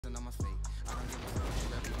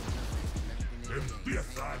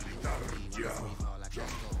Empieza a gritar ya.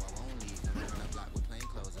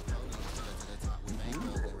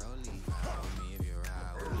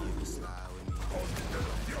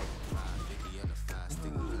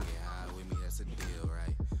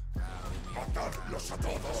 Matadlos a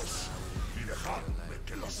todos y dejadme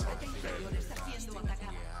que los ordene. Está siendo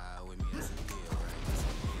atacado.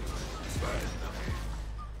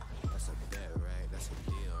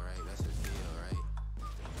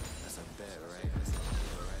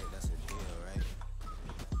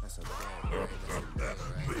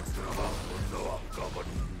 Mi trabajo no acaba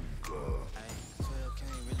nunca.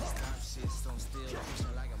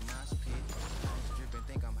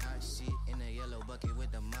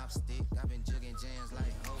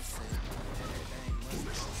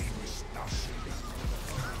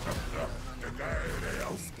 Te caeré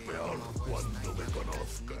aún peor cuando me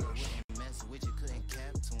conozcas.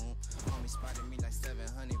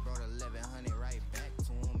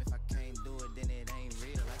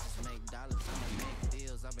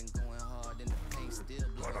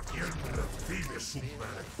 Para quien recibe su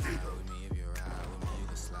merecido.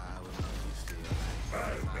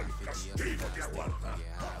 El castigo te aguarda.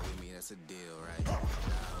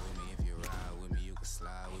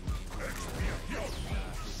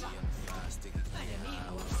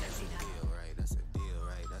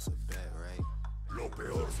 Lo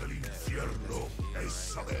peor del infierno es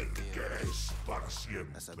saber que es para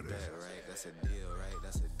siempre.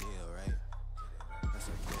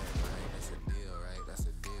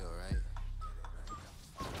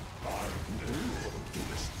 Tu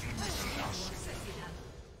destino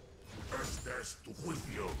este es tu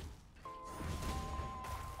juicio.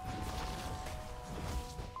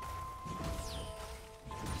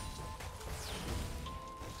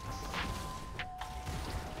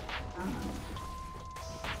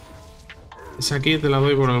 Esa aquí te la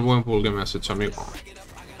doy por el buen pull que me has hecho, amigo.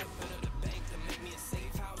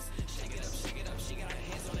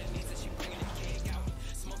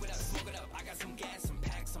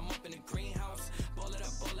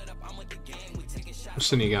 No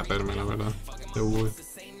sé ni qué hacerme, la verdad. De Uy.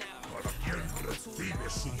 Para quien recibe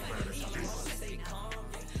su merecido.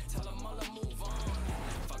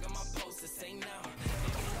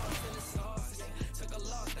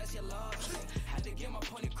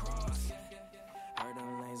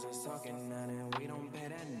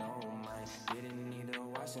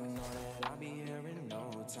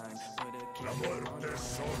 La muerte es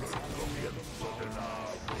solo el comienzo de la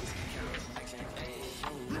agonía.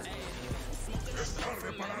 Está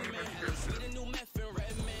repararme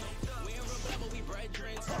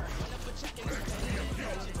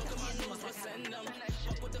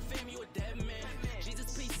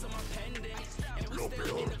lo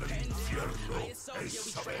peor del infierno es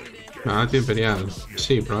saber que Arte imperial.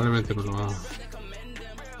 Sí, probablemente me lo haga.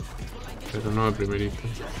 Pero no el primerito.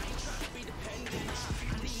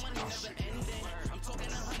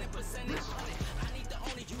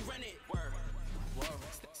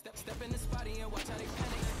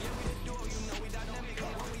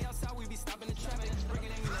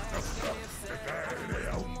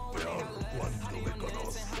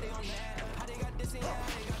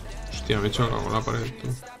 Hostia, me he hecho con la pared, tú.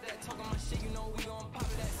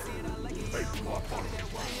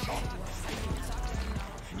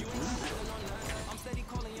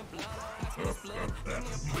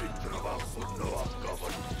 mi trabajo no acaba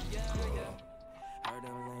nunca.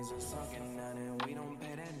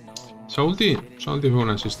 Salty fue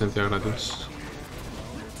una asistencia gratis.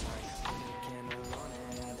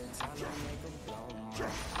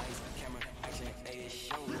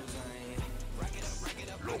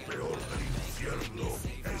 Lo peor del infierno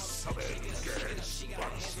es saber que es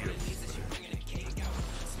para siempre.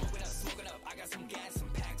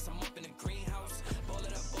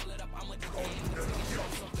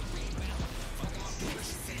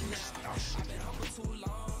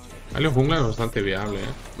 Galio Jungla es bastante viable,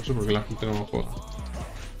 ¿eh? No sé por qué la gente no lo juega.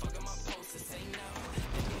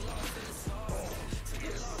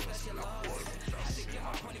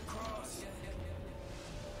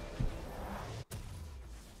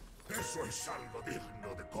 Eso es algo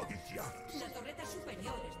digno de codiciar. La torreta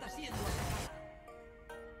superior está siendo atacada.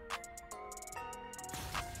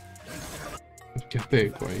 ¿Qué hace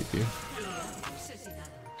eco ahí, tío?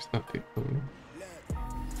 Está eco, ¿no?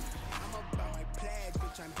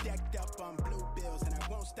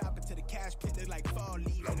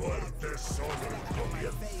 La muerte es solo el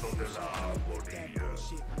comienzo de la agonía.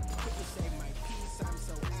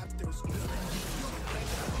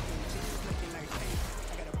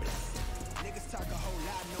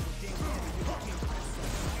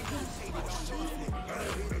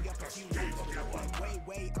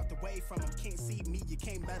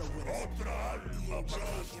 Otra alma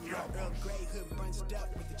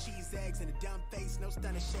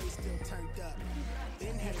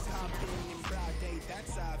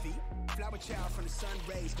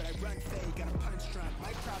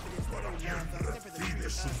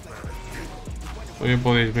Oye,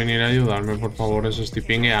 podéis venir a ayudarme, por favor. Os estoy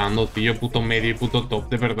pingueando, tío. Puto medio y puto top,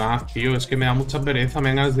 de verdad, tío. Es que me da mucha pereza. Me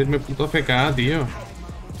vengan a decirme puto FK, tío.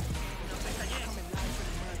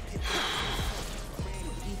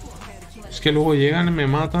 Es que luego llegan, me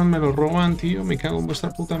matan, me lo roban, tío. Me cago en vuestra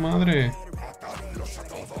puta madre.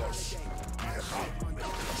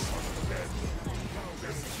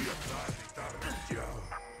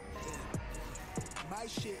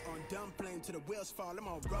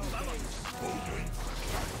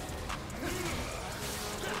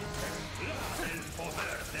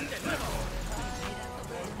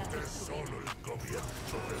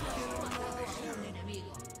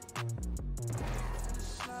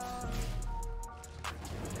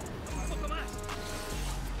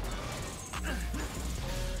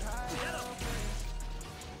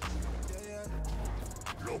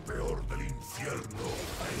 Lo peor del infierno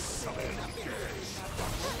es saber qué es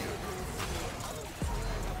pasión.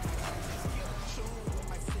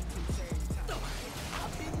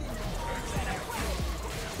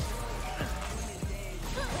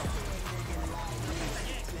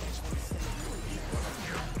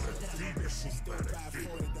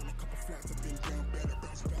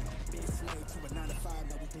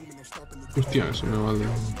 Hostia, eso me vale.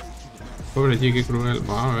 Pobre G, cruel.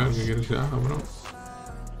 Va, a ver, ¿qué quieres que haga, bro?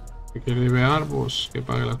 ¿Qué quiere idear? Pues que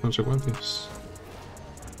pague las consecuencias.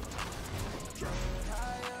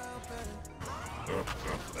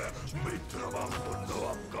 Mi trabajo no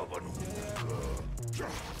acaba nunca.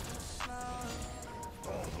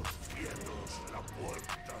 Todos quietos, la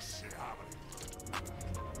puerta se abre.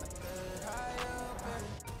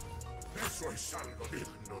 Eso es algo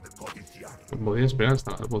digno de codiciar. Podía esperar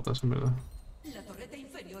hasta las botas, en verdad. La torreta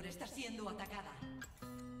inferior está siendo atacada.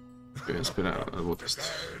 Voy a esperar a las botas.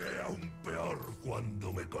 Caeré aún peor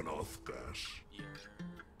cuando me conozcas.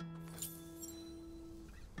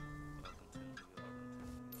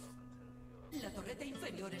 La torreta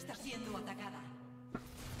inferior está siendo atacada.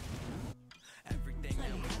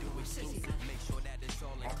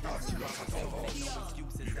 Matadlos a todos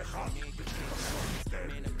y dejad que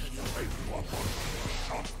vengo a por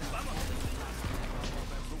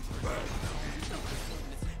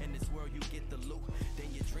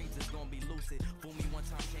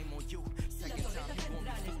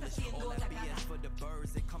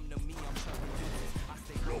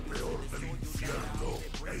lo peor del infierno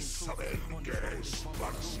es saber que es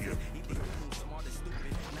para siempre.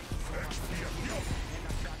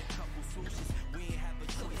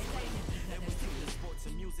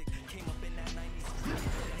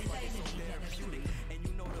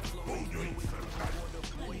 Puño infernal.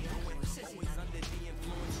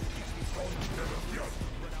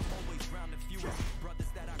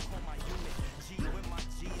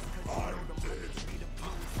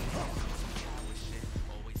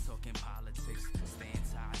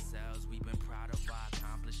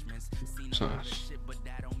 ¿Sabes?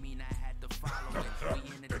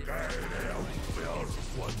 Te caeré aún peor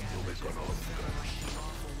cuando me conozcas.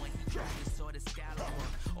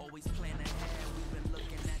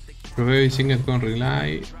 Pruebe y Singed con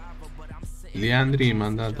Relay, Liandry y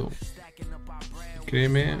Mandato.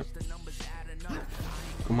 Créeme,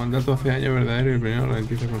 con Mandato hace años verdadero y el primero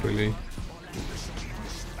ralentiza con Relay.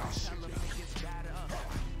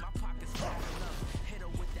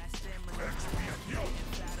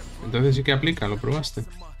 Entonces sí que aplica, ¿lo probaste?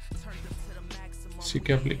 Sí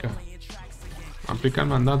que aplica. Aplica el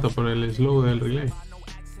mandato por el slow del relay. Mi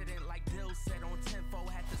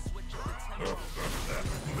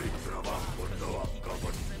trabajo no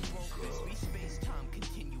acaba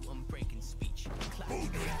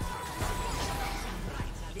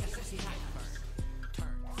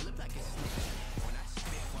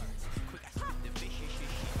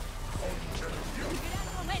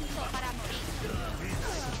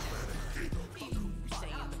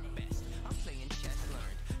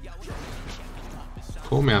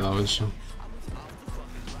 ¿Cómo me ha dado eso?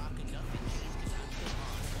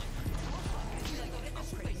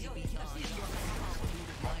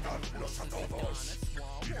 Matadlos a todos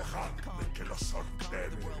y dejadme que los ordene.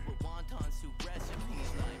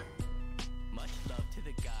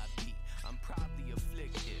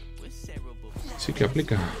 Sí que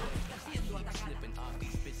aplica.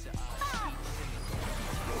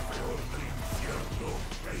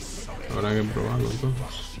 Habrá que probarlo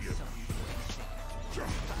entonces.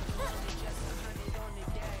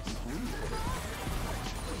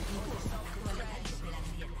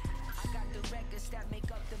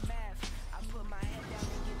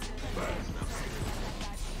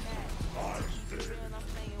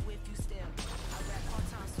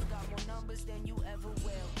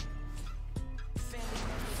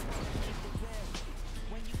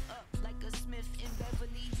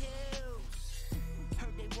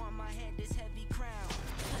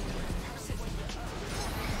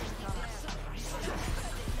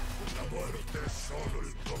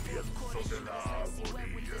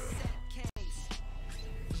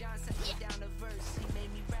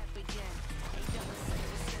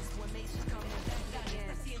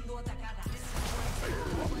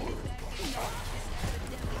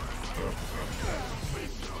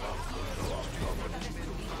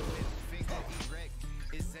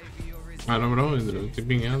 Claro, bro, te lo estoy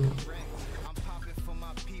pingueando.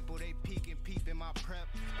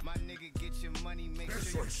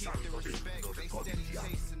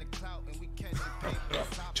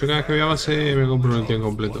 Yo cada vez que voy a base me compro un ítem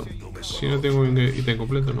completo. Si no tengo un ítem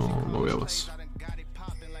completo, no voy a base.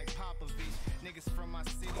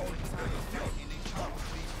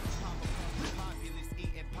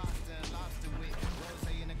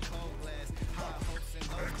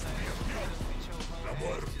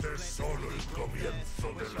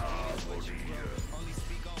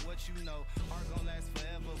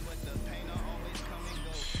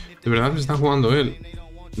 De verdad que está jugando él.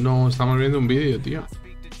 No, estamos viendo un vídeo, tío.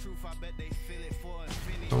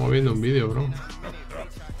 Estamos viendo un vídeo, bro.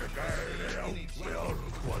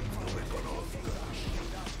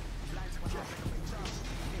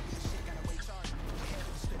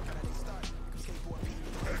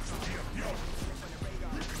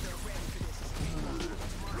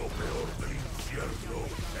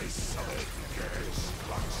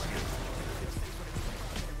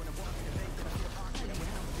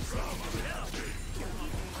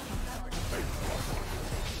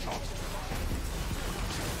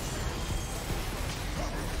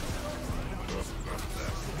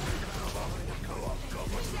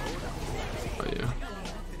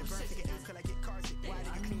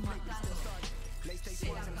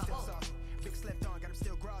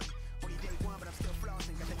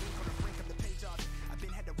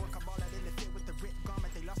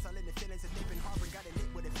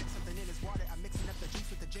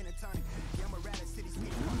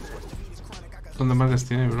 ¿Cuántas marcas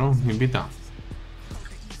tiene, bro? Me invita.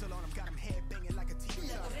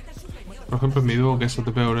 Por ejemplo, en mi dúo que es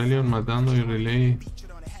OTP Aurelion matando y Relay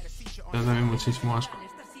da también muchísimo asco.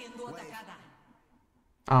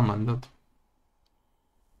 Ah, mandato.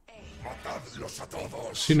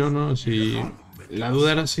 Sí, no, si la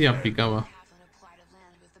duda era si aplicaba.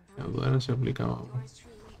 La duda era si aplicaba, bro.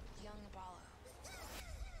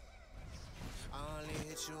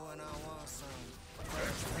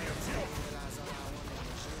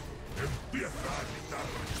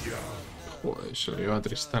 Pues se lo lleva a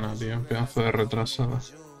Tristana, tío. Pedazo de retrasada.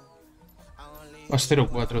 Vas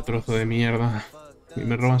 0-4, trozo de mierda. Y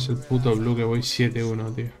me robas el puto blue que voy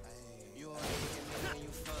 7-1, tío.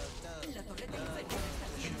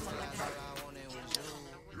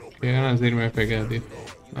 Qué ganas de irme FK, tío.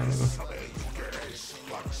 La verdad.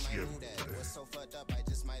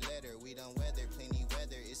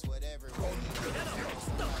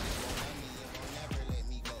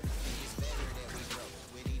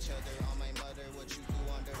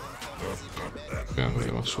 Qué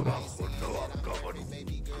de basura.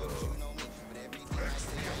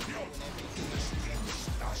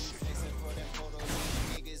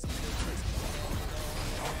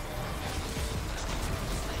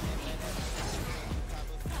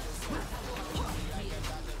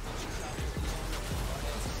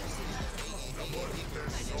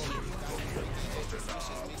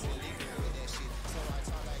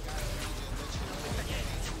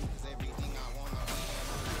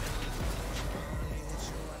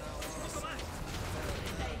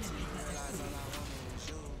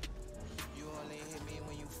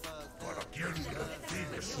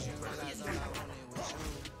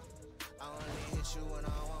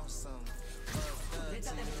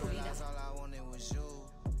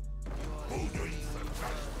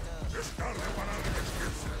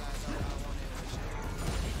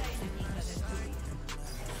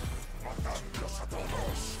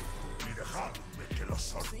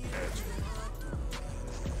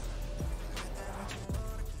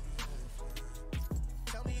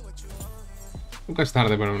 Nunca es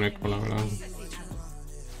tarde para un eco, la verdad.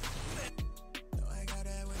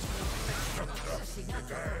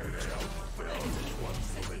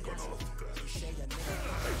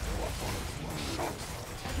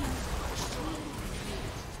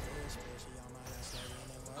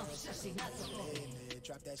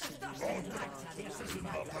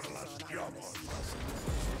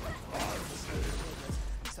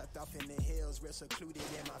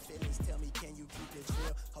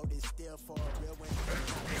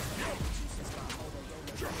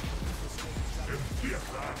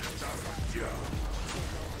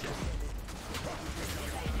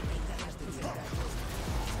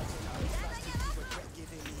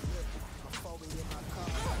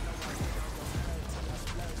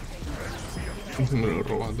 Me lo he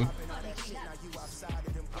robado.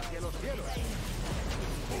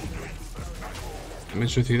 Me he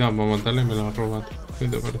suicidado para matarle y me lo he robado. ¿Qué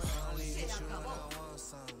te parece?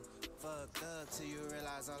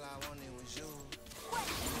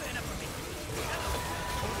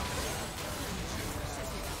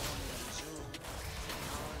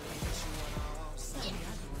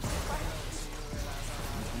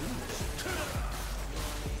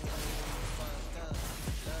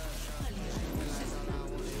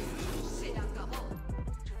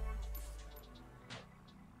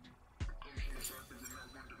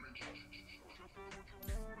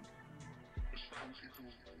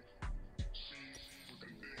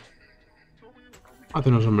 Hace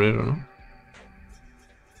un sombrero, ¿no?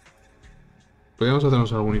 Podríamos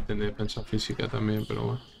hacernos algún ítem de defensa física también, pero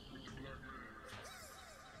bueno.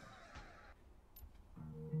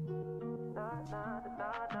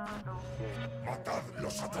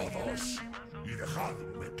 Matadlos a todos y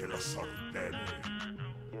dejadme que los ordene.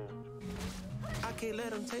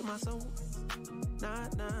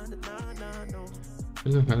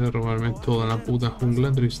 Es dejar de robarme toda la puta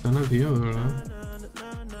jungla tristana, tío, de verdad.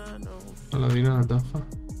 Aladina la tafa.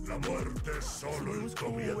 La muerte es solo el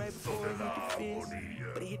comienzo de la agonía.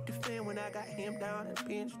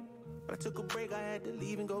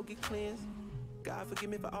 God forgive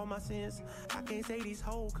me for all my sins. I can't say these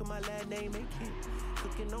hoes cause my last name ain't Ken.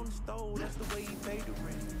 Cooking on the stove, that's the way he paid the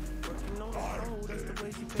rent. Working on the stove, that's the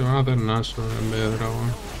way she Te van a hacer naso en vez de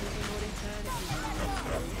dragón.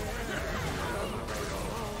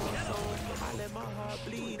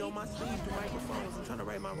 bleed on my sleeve through microphones. I'm trying to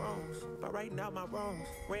right my wrongs by writing out my wrongs.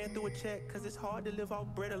 Ran through a check cause it's hard to live off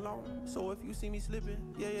bread alone. So if you see me slipping,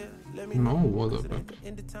 yeah, let me know. No, what the fuck?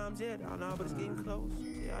 End of times yet, I don't know, but it's getting close.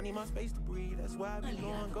 Yeah, I need my space to breathe. That's why I've been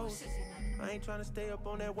going ghost. I ain't trying to stay up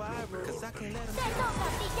on that wire road cause I can't let them get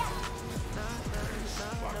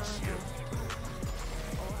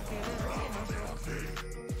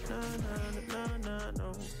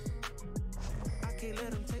no. I can't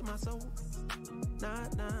let them take my soul. No.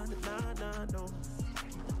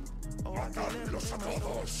 Oh, Matadlos a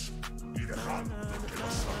todos y dejadme que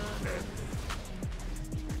los ordene.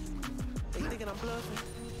 They thinking I'm bluffing,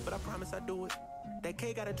 but I promise I do it. That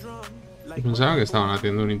K got a drum. Yo pensaba que estaban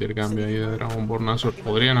haciendo un intercambio ahí de dragón por Nasor.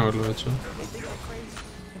 Podrían haberlo hecho.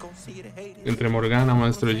 Entre Morgana,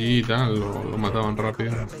 Maestro Yi y tal, lo mataban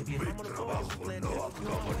rápido.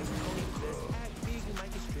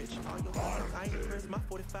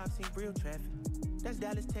 That's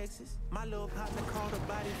Dallas, Texas. My little partner called a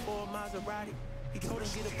body for a Maserati. He told him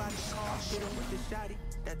get about the car, hit him with the shotty.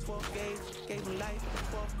 That 12 gave him life in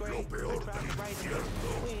 12th grade. Lo peor del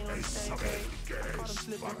infierno es saber que es para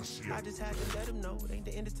siempre. I just had to let him know it ain't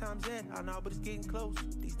the end of times yet. I know, but it's getting close.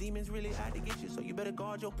 These demons really out to get you, so you better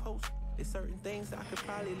guard your post. There's certain things I could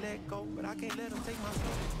probably let go, but I can't let them take my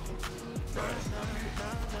soul. No.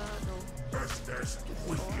 Este es tu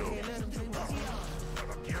juicio.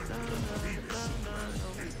 Para quien vives.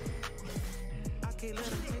 I can't let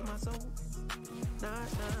them take my soul. No.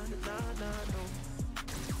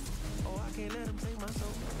 Oh, I can't let them take my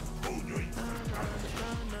soul. Puño y No. I can't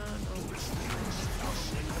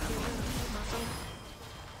let them take my soul.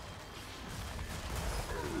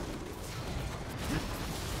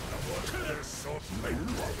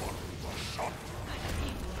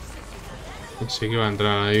 Pensé que iba a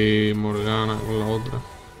entrar ahí Morgana con la otra.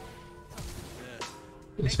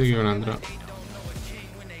 Pensé que iban a entrar.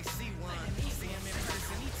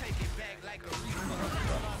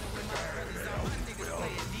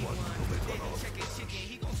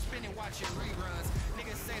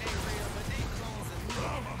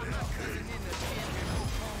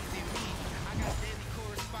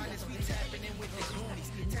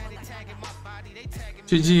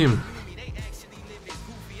 GG.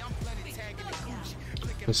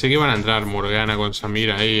 Pensé que iban a entrar Morgana con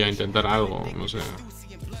Samira ahí a intentar algo, no sé.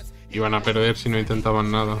 Iban a perder si no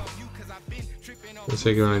intentaban nada.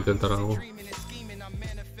 Pensé que iban a intentar algo.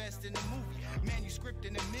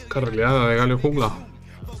 Carrileada de Galio Jungla.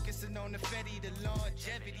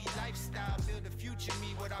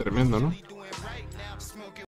 Tremendo, ¿no?